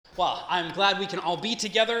Well, I'm glad we can all be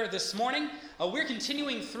together this morning. We're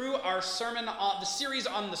continuing through our the series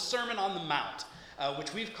on the Sermon on the Mount,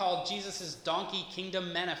 which we've called Jesus' Donkey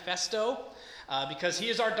Kingdom Manifesto, because he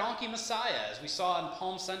is our donkey Messiah, as we saw on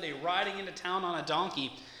Palm Sunday, riding into town on a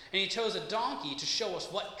donkey. And he chose a donkey to show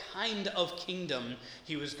us what kind of kingdom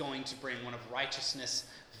he was going to bring, one of righteousness,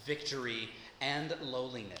 victory, and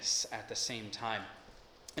lowliness at the same time.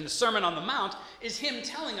 And the Sermon on the Mount is him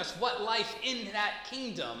telling us what life in that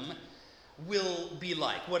kingdom will be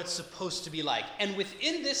like, what it's supposed to be like. And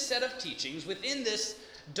within this set of teachings, within this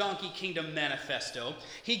Donkey Kingdom Manifesto,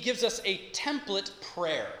 he gives us a template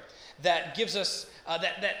prayer that gives us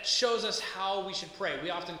that shows us how we should pray. We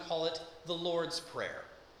often call it the Lord's Prayer.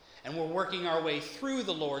 And we're working our way through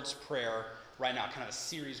the Lord's Prayer right now, kind of a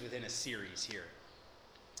series within a series here.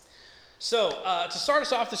 So, to start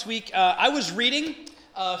us off this week, I was reading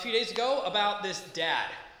a few days ago about this dad,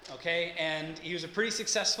 okay? And he was a pretty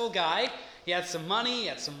successful guy. He had some money, he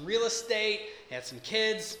had some real estate, he had some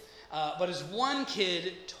kids, but his one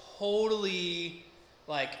kid totally,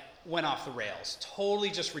 went off the rails. Totally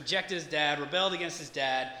just rejected his dad, rebelled against his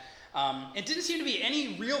dad. It didn't seem to be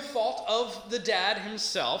any real fault of the dad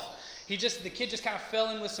himself. The kid just kind of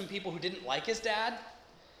fell in with some people who didn't like his dad,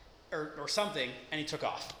 or something, and he took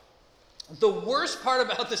off. The worst part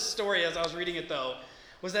about this story, as I was reading it though,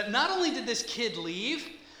 was that not only did this kid leave,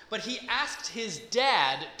 but he asked his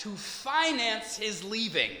dad to finance his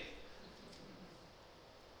leaving.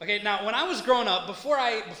 Okay, now when I was growing up, before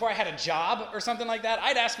I had a job or something like that,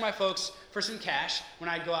 I'd ask my folks for some cash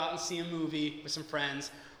when I'd go out and see a movie with some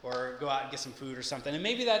friends or go out and get some food or something. And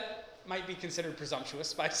maybe that might be considered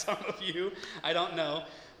presumptuous by some of you. I don't know.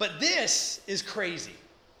 But this is crazy.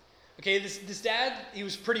 Okay, this dad, he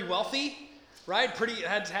was pretty wealthy, right?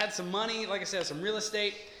 Had some money, like I said, some real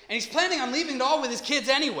estate. And he's planning on leaving it all with his kids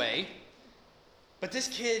anyway. But this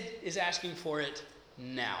kid is asking for it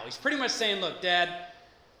now. He's pretty much saying, look, Dad,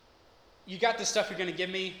 you got this stuff you're going to give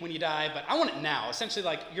me when you die, but I want it now. Essentially,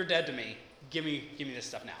 like, you're dead to me. Give me this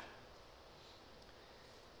stuff now.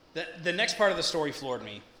 The next part of the story floored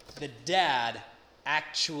me. The dad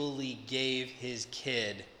actually gave his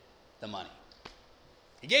kid the money.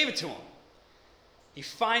 He gave it to him. He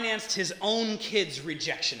financed his own kid's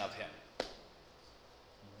rejection of him.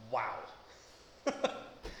 Wow.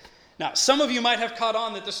 Now, some of you might have caught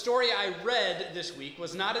on that the story I read this week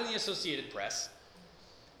was not in the Associated Press.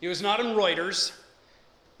 It was not in Reuters.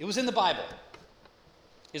 It was in the Bible.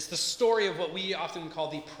 It's the story of what we often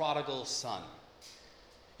call the prodigal son.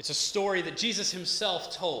 It's a story that Jesus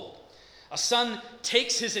himself told. A son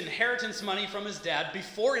takes his inheritance money from his dad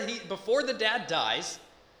before the dad dies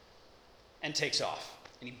and takes off.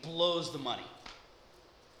 And he blows the money.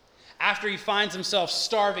 After he finds himself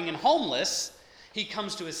starving and homeless, he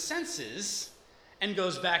comes to his senses and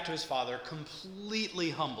goes back to his father completely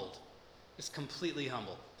humbled. Just completely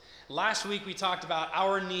humbled. Last week we talked about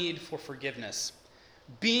our need for forgiveness.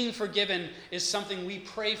 Being forgiven is something we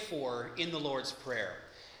pray for in the Lord's Prayer.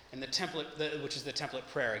 And the template, which is the template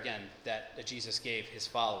prayer, again, that Jesus gave his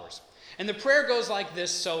followers. And the prayer goes like this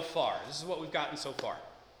so far. This is what we've gotten so far.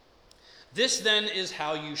 This then is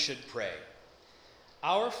how you should pray.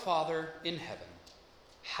 Our Father in heaven,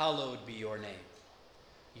 hallowed be your name.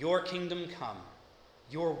 Your kingdom come.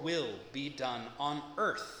 Your will be done on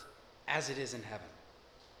earth as it is in heaven.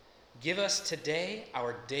 Give us today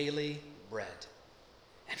our daily bread.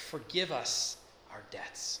 And forgive us our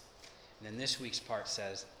debts. And then this week's part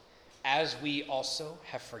says, as we also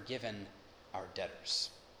have forgiven our debtors.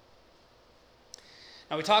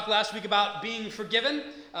 Now, we talked last week about being forgiven,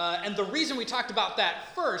 and the reason we talked about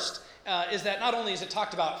that first is that not only is it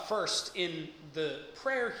talked about first in the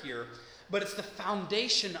prayer here, but it's the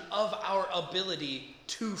foundation of our ability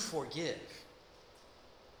to forgive.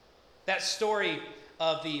 That story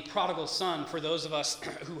of the prodigal son, for those of us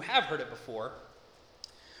who have heard it before,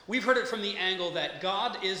 we've heard it from the angle that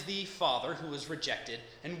God is the father who was rejected,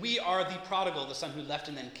 and we are the prodigal, the son who left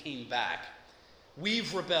and then came back.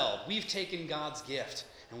 We've rebelled. We've taken God's gift,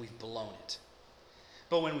 and we've blown it.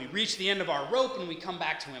 But when we reach the end of our rope and we come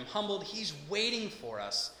back to him humbled, he's waiting for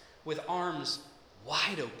us with arms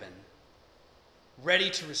wide open, ready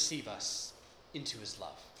to receive us into his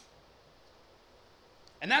love.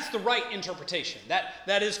 And that's the right interpretation.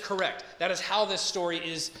 That is correct. That is how this story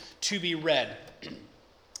is to be read.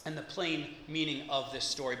 And the plain meaning of this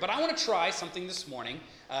story. But I want to try something this morning,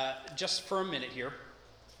 just for a minute here.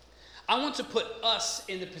 I want to put us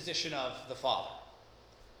in the position of the Father.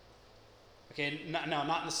 Okay, now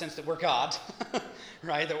not in the sense that we're God,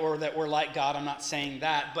 right? Or that we're like God. I'm not saying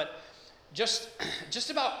that. But just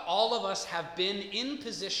about all of us have been in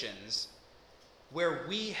positions where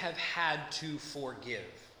we have had to forgive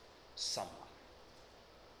someone.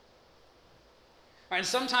 Right, and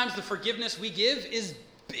sometimes the forgiveness we give is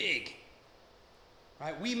big.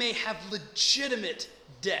 Right? We may have legitimate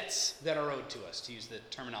debts that are owed to us, to use the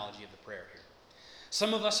terminology of the prayer here.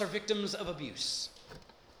 Some of us are victims of abuse.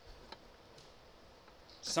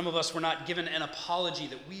 Some of us were not given an apology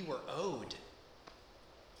that we were owed.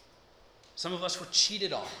 Some of us were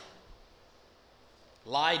cheated on,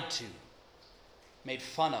 lied to, made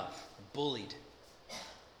fun of, bullied.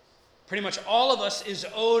 Pretty much all of us is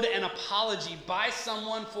owed an apology by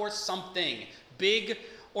someone for something, big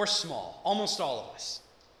or small. Almost all of us.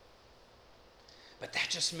 But that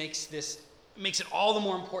just makes it all the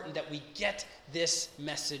more important that we get this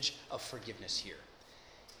message of forgiveness here.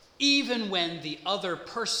 Even when the other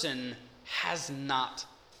person has not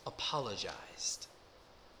apologized.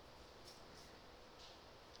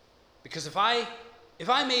 Because if I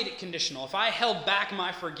made it conditional, if I held back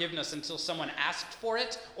my forgiveness until someone asked for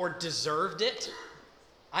it or deserved it,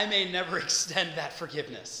 I may never extend that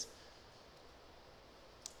forgiveness.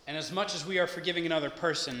 And as much as we are forgiving another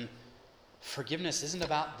person, forgiveness isn't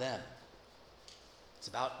about them. It's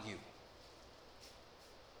about you.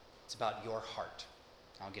 It's about your heart.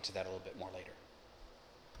 I'll get to that a little bit more later.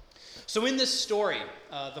 So in this story,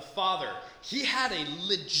 the father, he had a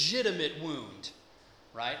legitimate wound,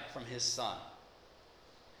 right, from his son.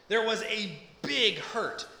 There was a big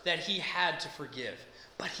hurt that he had to forgive,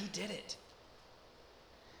 but he did it.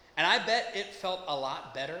 And I bet it felt a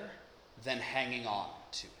lot better than hanging on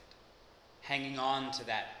to it. Hanging on to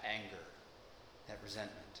that anger, that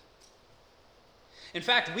resentment. In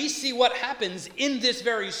fact, we see what happens in this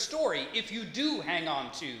very story if you do hang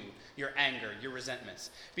on to your anger, your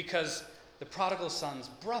resentments, because the prodigal son's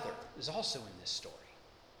brother is also in this story.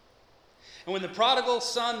 And when the prodigal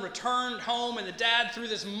son returned home and the dad threw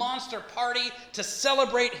this monster party to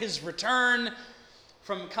celebrate his return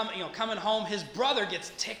from coming home, his brother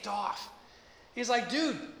gets ticked off. He's like,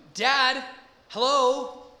 dude, Dad,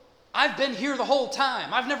 hello, I've been here the whole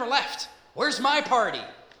time. I've never left. Where's my party?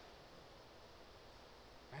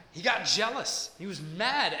 Right? He got jealous. He was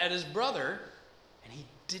mad at his brother, and he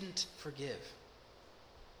didn't forgive.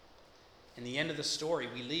 In the end of the story,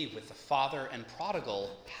 we leave with the father and prodigal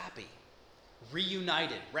happy,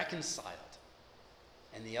 reunited, reconciled.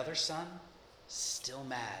 And the other son, still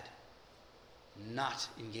mad, not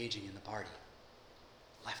engaging in the party,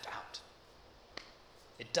 left out.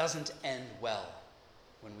 It doesn't end well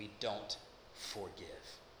when we don't forgive.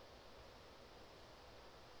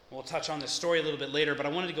 We'll touch on this story a little bit later, but I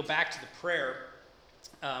wanted to go back to the prayer.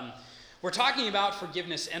 We're talking about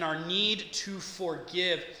forgiveness and our need to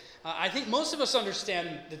forgive. I think most of us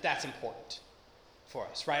understand that that's important for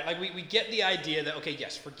us, right? Like we get the idea that, okay,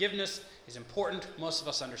 yes, forgiveness is important. Most of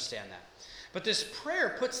us understand that. But this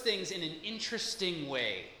prayer puts things in an interesting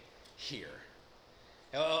way here.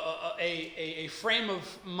 A frame of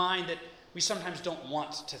mind that we sometimes don't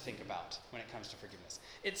want to think about when it comes to forgiveness.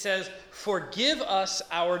 It says, forgive us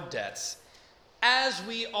our debts as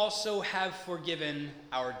we also have forgiven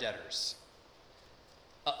our debtors.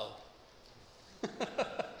 Uh-oh.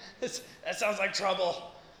 That sounds like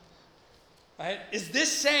trouble. Right? Is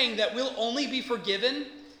this saying that we'll only be forgiven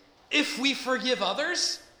if we forgive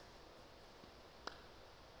others?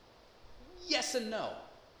 Yes and no.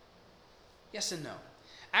 Yes and no.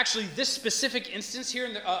 Actually, this specific instance here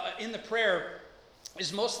in the prayer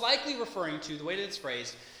is most likely referring to, the way that it's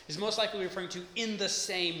phrased, is most likely referring to in the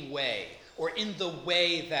same way, or in the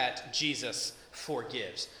way that Jesus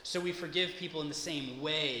forgives. So we forgive people in the same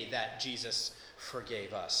way that Jesus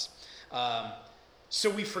forgave us. So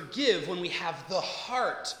we forgive when we have the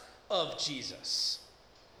heart of Jesus.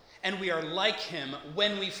 And we are like him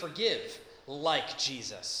when we forgive, like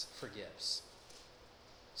Jesus forgives.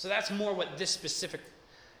 So that's more what this specific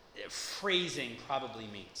phrasing probably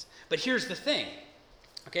means. But here's the thing,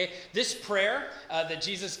 okay? This prayer that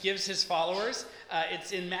Jesus gives his followers,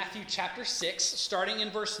 it's in Matthew chapter 6, starting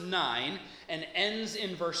in verse 9 and ends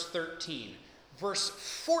in verse 13. Verse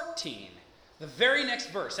 14, the very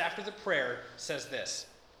next verse after the prayer, says this: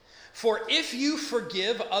 For if you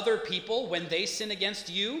forgive other people when they sin against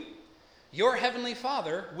you, your heavenly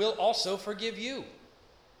Father will also forgive you.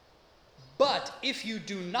 But if you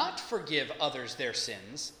do not forgive others their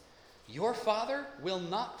sins, your Father will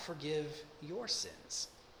not forgive your sins.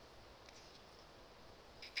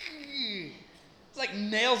 It's like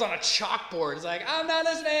nails on a chalkboard. It's like, I'm not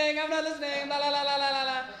listening, la, la, la, la, la,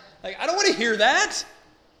 la. Like, I don't want to hear that.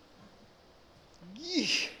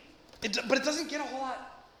 But it doesn't get a whole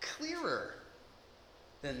lot clearer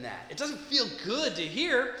than that. It doesn't feel good to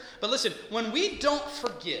hear. But listen, when we don't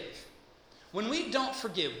forgive, when we don't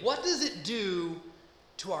forgive, what does it do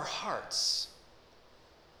to our hearts?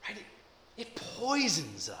 Right? It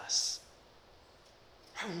poisons us.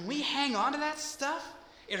 Right? When we hang on to that stuff,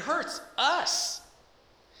 it hurts us.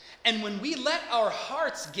 And when we let our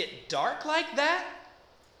hearts get dark like that,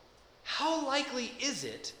 how likely is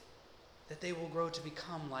it that they will grow to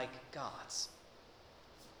become like God's?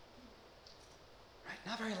 Right?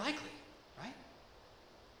 Not very likely, right?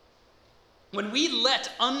 When we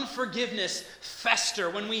let unforgiveness fester,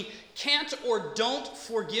 when we can't or don't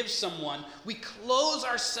forgive someone, we close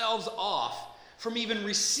ourselves off from even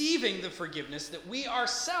receiving the forgiveness that we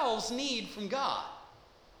ourselves need from God.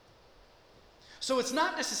 So it's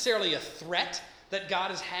not necessarily a threat that God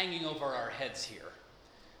is hanging over our heads here.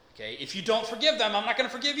 Okay, if you don't forgive them, I'm not going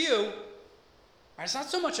to forgive you. Right? It's not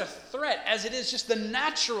so much a threat as it is just the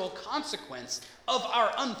natural consequence of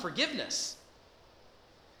our unforgiveness.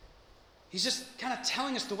 He's just kind of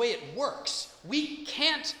telling us the way it works. We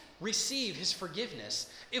can't receive his forgiveness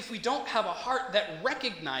if we don't have a heart that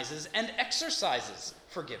recognizes and exercises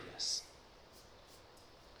forgiveness.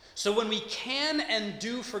 So when we can and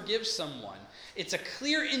do forgive someone, it's a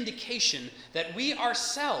clear indication that we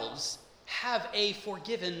ourselves have a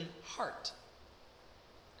forgiven heart.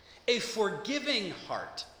 A forgiving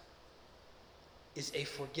heart is a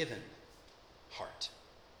forgiven heart.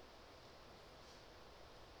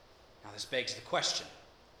 Now, this begs the question.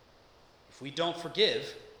 If we don't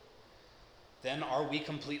forgive, then are we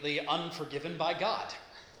completely unforgiven by God?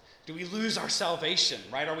 Do we lose our salvation,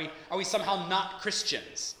 right? Are we somehow not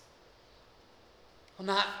Christians? Well,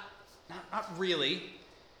 not really.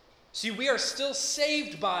 See, we are still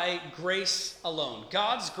saved by grace alone.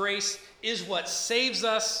 God's grace is what saves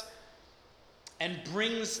us and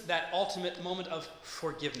brings that ultimate moment of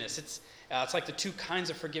forgiveness. It's like the two kinds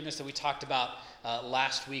of forgiveness that we talked about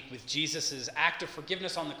last week with Jesus' act of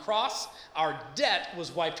forgiveness on the cross. Our debt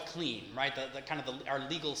was wiped clean, right? Our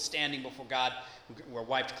legal standing before God were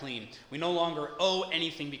wiped clean. We no longer owe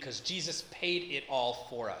anything because Jesus paid it all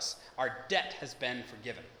for us. Our debt has been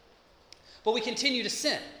forgiven. But we continue to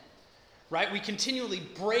sin, right? We continually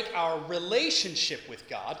break our relationship with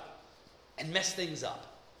God and mess things up.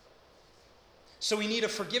 So we need a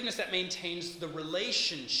forgiveness that maintains the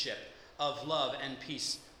relationship of love and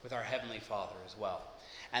peace with our Heavenly Father as well.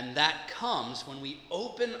 And that comes when we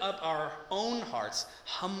open up our own hearts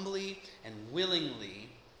humbly and willingly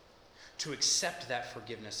to accept that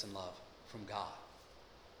forgiveness and love from God.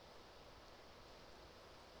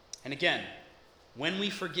 And again, when we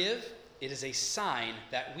forgive, it is a sign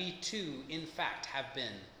that we too, in fact, have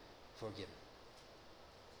been forgiven.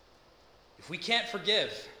 If we can't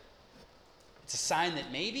forgive, it's a sign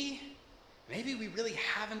that maybe we really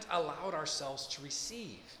haven't allowed ourselves to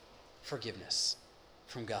receive forgiveness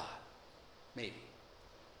from God. Maybe.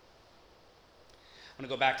 I'm going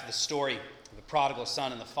to go back to the story of the prodigal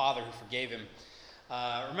son and the father who forgave him.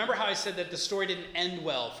 Remember how I said that the story didn't end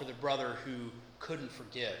well for the brother who couldn't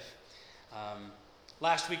forgive?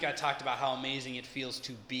 Last week I talked about how amazing it feels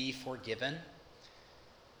to be forgiven.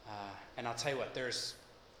 And I'll tell you what, there's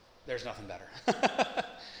nothing better.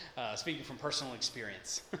 Speaking from personal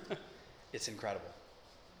experience, it's incredible.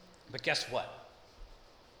 But guess what?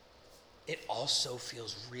 It also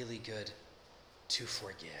feels really good to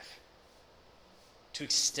forgive, to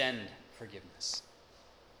extend forgiveness.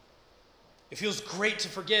 It feels great to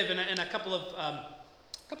forgive, and a couple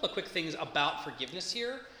of quick things about forgiveness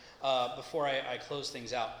here before I close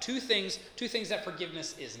things out. Two things that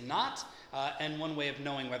forgiveness is not, and one way of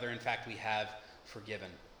knowing whether in fact we have forgiven.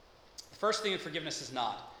 The first thing that forgiveness is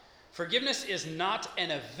not. Forgiveness is not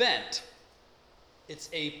an event, it's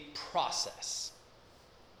a process.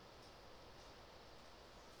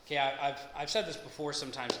 Okay, I've said this before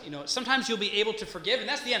sometimes. Sometimes you'll be able to forgive, and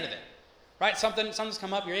that's the end of it, right? Something's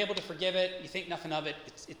come up, you're able to forgive it, you think nothing of it,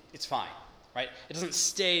 it's fine, right? It doesn't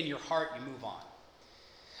stay in your heart, you move on.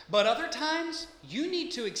 But other times, you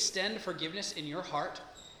need to extend forgiveness in your heart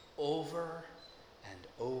over and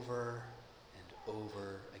over and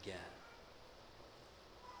over again.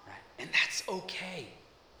 Right? And that's okay.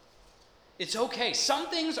 It's okay. Some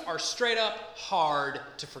things are straight up hard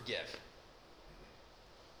to forgive.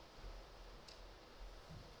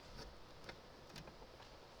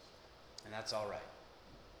 And that's all right.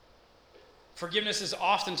 Forgiveness is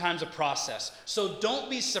oftentimes a process. So don't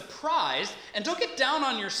be surprised and don't get down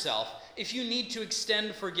on yourself if you need to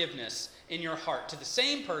extend forgiveness in your heart to the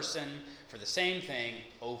same person for the same thing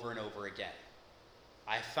over and over again.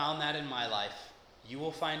 I found that in my life. You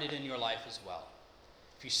will find it in your life as well.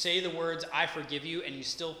 If you say the words, I forgive you, and you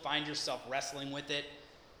still find yourself wrestling with it,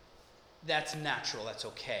 that's natural, that's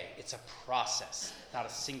okay. It's a process, not a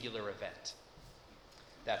singular event.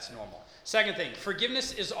 That's normal. Second thing,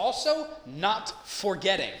 forgiveness is also not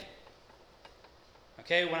forgetting.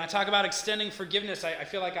 Okay, when I talk about extending forgiveness, I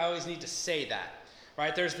feel like I always need to say that,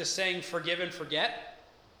 right? There's this saying, forgive and forget,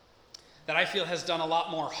 that I feel has done a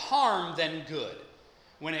lot more harm than good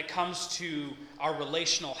when it comes to our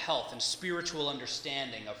relational health and spiritual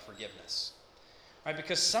understanding of forgiveness. Right?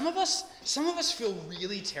 Because some of us feel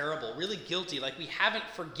really terrible, really guilty, like we haven't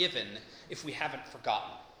forgiven if we haven't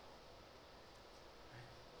forgotten.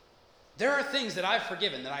 There are things that I've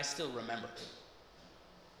forgiven that I still remember.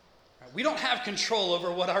 We don't have control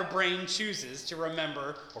over what our brain chooses to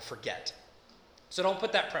remember or forget. So don't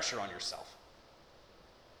put that pressure on yourself.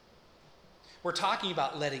 We're talking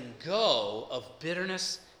about letting go of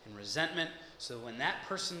bitterness and resentment so that when that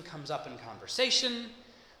person comes up in conversation,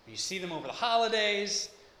 when you see them over the holidays,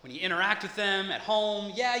 when you interact with them at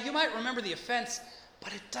home, yeah, you might remember the offense,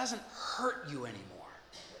 but it doesn't hurt you anymore.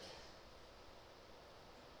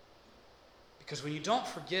 Because when you don't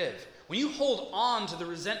forgive, when you hold on to the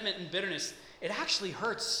resentment and bitterness, it actually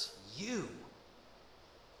hurts you.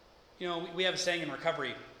 You know, we have a saying in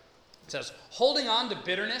recovery. It says, holding on to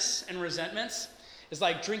bitterness and resentments is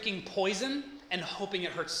like drinking poison and hoping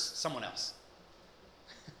it hurts someone else.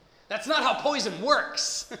 That's not how poison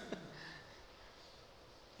works.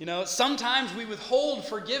 You know, sometimes we withhold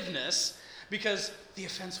forgiveness because the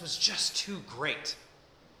offense was just too great.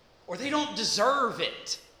 Or they don't deserve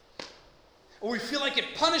it. Or we feel like it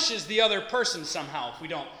punishes the other person somehow if we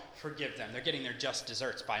don't forgive them. They're getting their just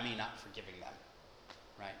desserts by me not forgiving them.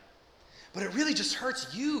 Right? But it really just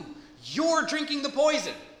hurts you. You're drinking the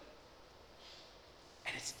poison.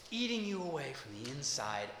 And it's eating you away from the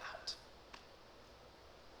inside out.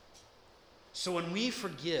 So when we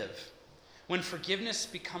forgive, when forgiveness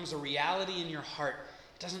becomes a reality in your heart,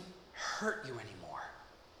 it doesn't hurt you anymore.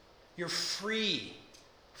 You're free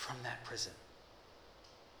from that prison.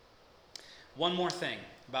 One more thing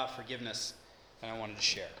about forgiveness that I wanted to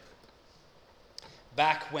share.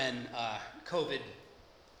 Back when COVID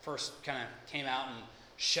first kind of came out and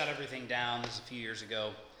shut everything down, this was a few years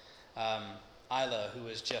ago, Isla, who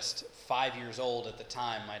was just 5 years old at the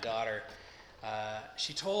time, my daughter,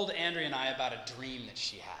 she told Andrea and I about a dream that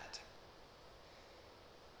she had.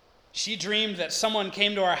 She dreamed that someone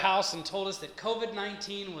came to our house and told us that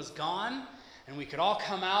COVID-19 was gone and we could all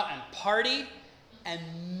come out and party, and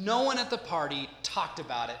no one at the party talked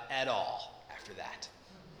about it at all after that.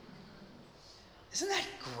 Isn't that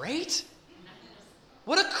great?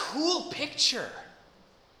 What a cool picture.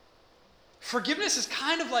 Forgiveness is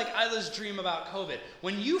kind of like Isla's dream about COVID.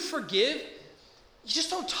 When you forgive, you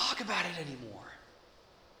just don't talk about it anymore.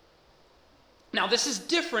 Now, this is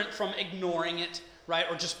different from ignoring it, right?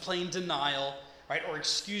 Or just plain denial, right? Or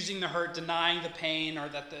excusing the hurt, denying the pain, or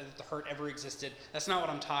that the hurt ever existed. That's not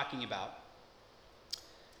what I'm talking about.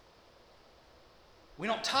 We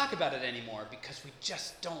don't talk about it anymore because we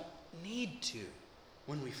just don't need to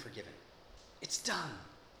when we've forgiven. It's done.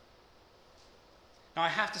 Now, I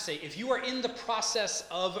have to say, if you are in the process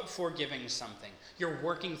of forgiving something, you're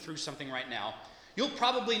working through something right now, you'll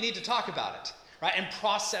probably need to talk about it, right? And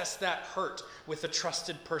process that hurt with a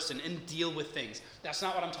trusted person and deal with things. That's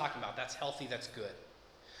not what I'm talking about. That's healthy. That's good.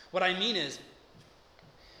 What I mean is,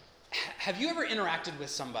 have you ever interacted with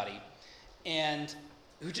somebody and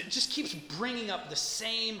who just keeps bringing up the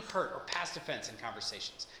same hurt or past offense in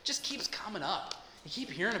conversations? Just keeps coming up. You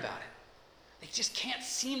keep hearing about it. They just can't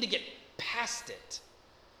seem to get past it.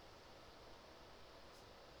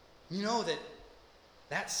 You know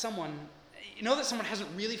that someone hasn't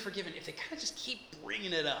really forgiven if they kind of just keep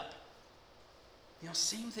bringing it up. You know,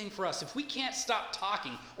 same thing for us. If we can't stop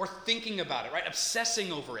talking or thinking about it, right,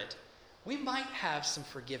 obsessing over it, we might have some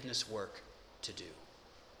forgiveness work to do.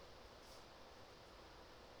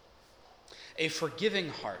 A forgiving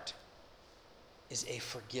heart is a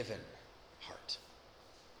forgiven heart.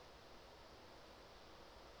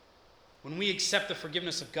 When we accept the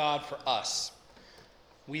forgiveness of God for us,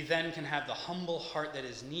 we then can have the humble heart that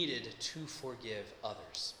is needed to forgive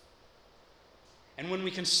others. And when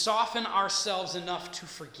we can soften ourselves enough to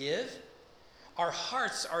forgive, our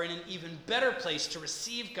hearts are in an even better place to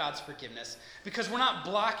receive God's forgiveness because we're not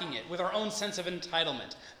blocking it with our own sense of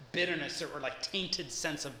entitlement, bitterness, or like tainted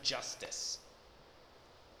sense of justice.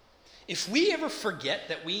 If we ever forget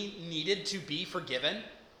that we needed to be forgiven,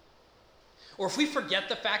 or if we forget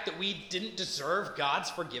the fact that we didn't deserve God's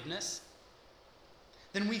forgiveness,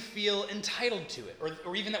 then we feel entitled to it,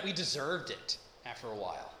 or even that we deserved it after a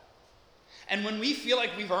while. And when we feel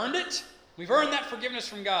like we've earned it, we've earned that forgiveness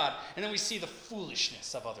from God, and then we see the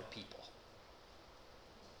foolishness of other people,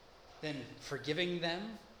 then forgiving them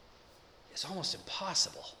is almost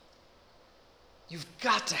impossible. You've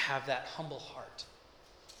got to have that humble heart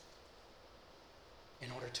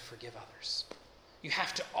in order to forgive others. You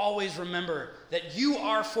have to always remember that you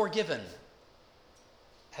are forgiven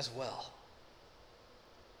as well.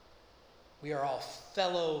 We are all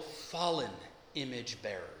fellow fallen image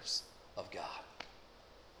bearers of God.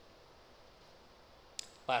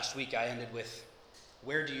 Last week I ended with,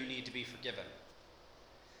 where do you need to be forgiven?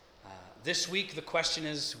 This week the question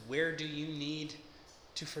is, where do you need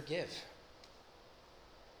to forgive?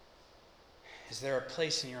 Is there a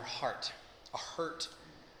place in your heart, a hurt,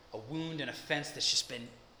 a wound, an offense that's just been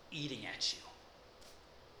eating at you?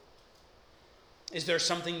 Is there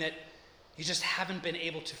something that you just haven't been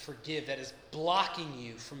able to forgive that is blocking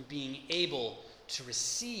you from being able to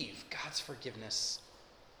receive God's forgiveness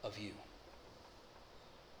of you?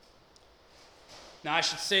 Now, I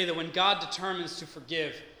should say that when God determines to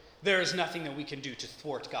forgive, there is nothing that we can do to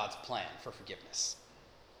thwart God's plan for forgiveness.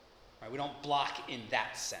 Right? We don't block in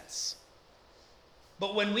that sense.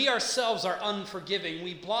 But when we ourselves are unforgiving,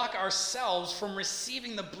 we block ourselves from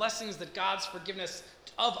receiving the blessings that God's forgiveness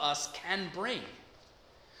of us can bring.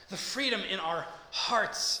 The freedom in our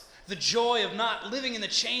hearts, the joy of not living in the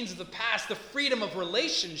chains of the past, the freedom of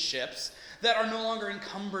relationships that are no longer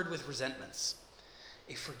encumbered with resentments.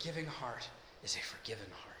 A forgiving heart is a forgiven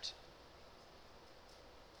heart.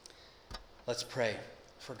 Let's pray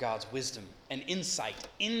for God's wisdom and insight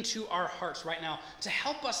into our hearts right now to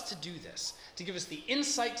help us to do this, to give us the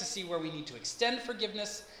insight to see where we need to extend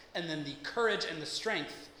forgiveness, and then the courage and the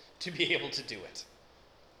strength to be able to do it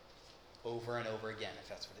over and over again, if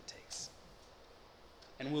that's what it takes.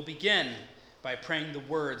 And we'll begin by praying the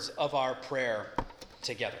words of our prayer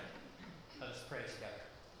together. Let us pray together.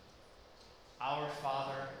 Our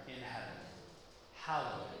Father in heaven,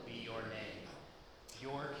 hallowed be your name.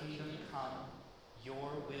 Your kingdom come, your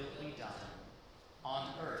will be done,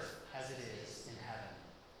 on earth as it is in heaven.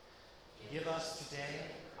 Give us today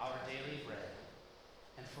our daily bread,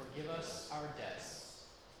 and forgive us our debts,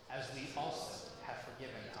 as we also have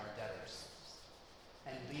forgiven our debtors.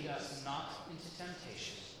 And lead us not into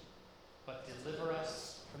temptation, but deliver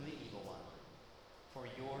us from the evil one. For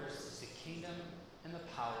yours is the kingdom and the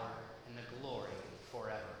power and the glory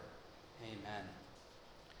forever. Amen.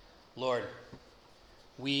 Lord,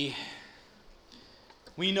 we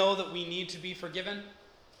know that we need to be forgiven.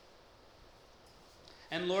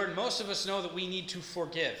 And Lord, most of us know that we need to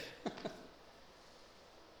forgive.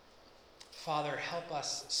 Father, help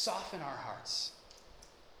us soften our hearts.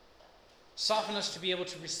 Soften us to be able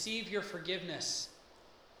to receive your forgiveness,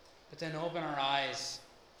 but then open our eyes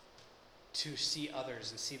to see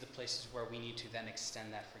others and see the places where we need to then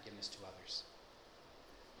extend that forgiveness to others.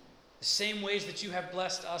 The same ways that you have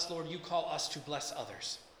blessed us, Lord, you call us to bless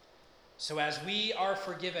others. So as we are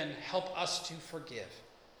forgiven, help us to forgive.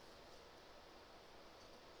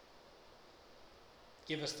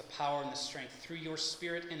 Give us the power and the strength through your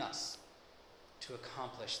Spirit in us to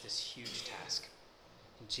accomplish this huge task.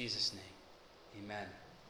 In Jesus' name, amen.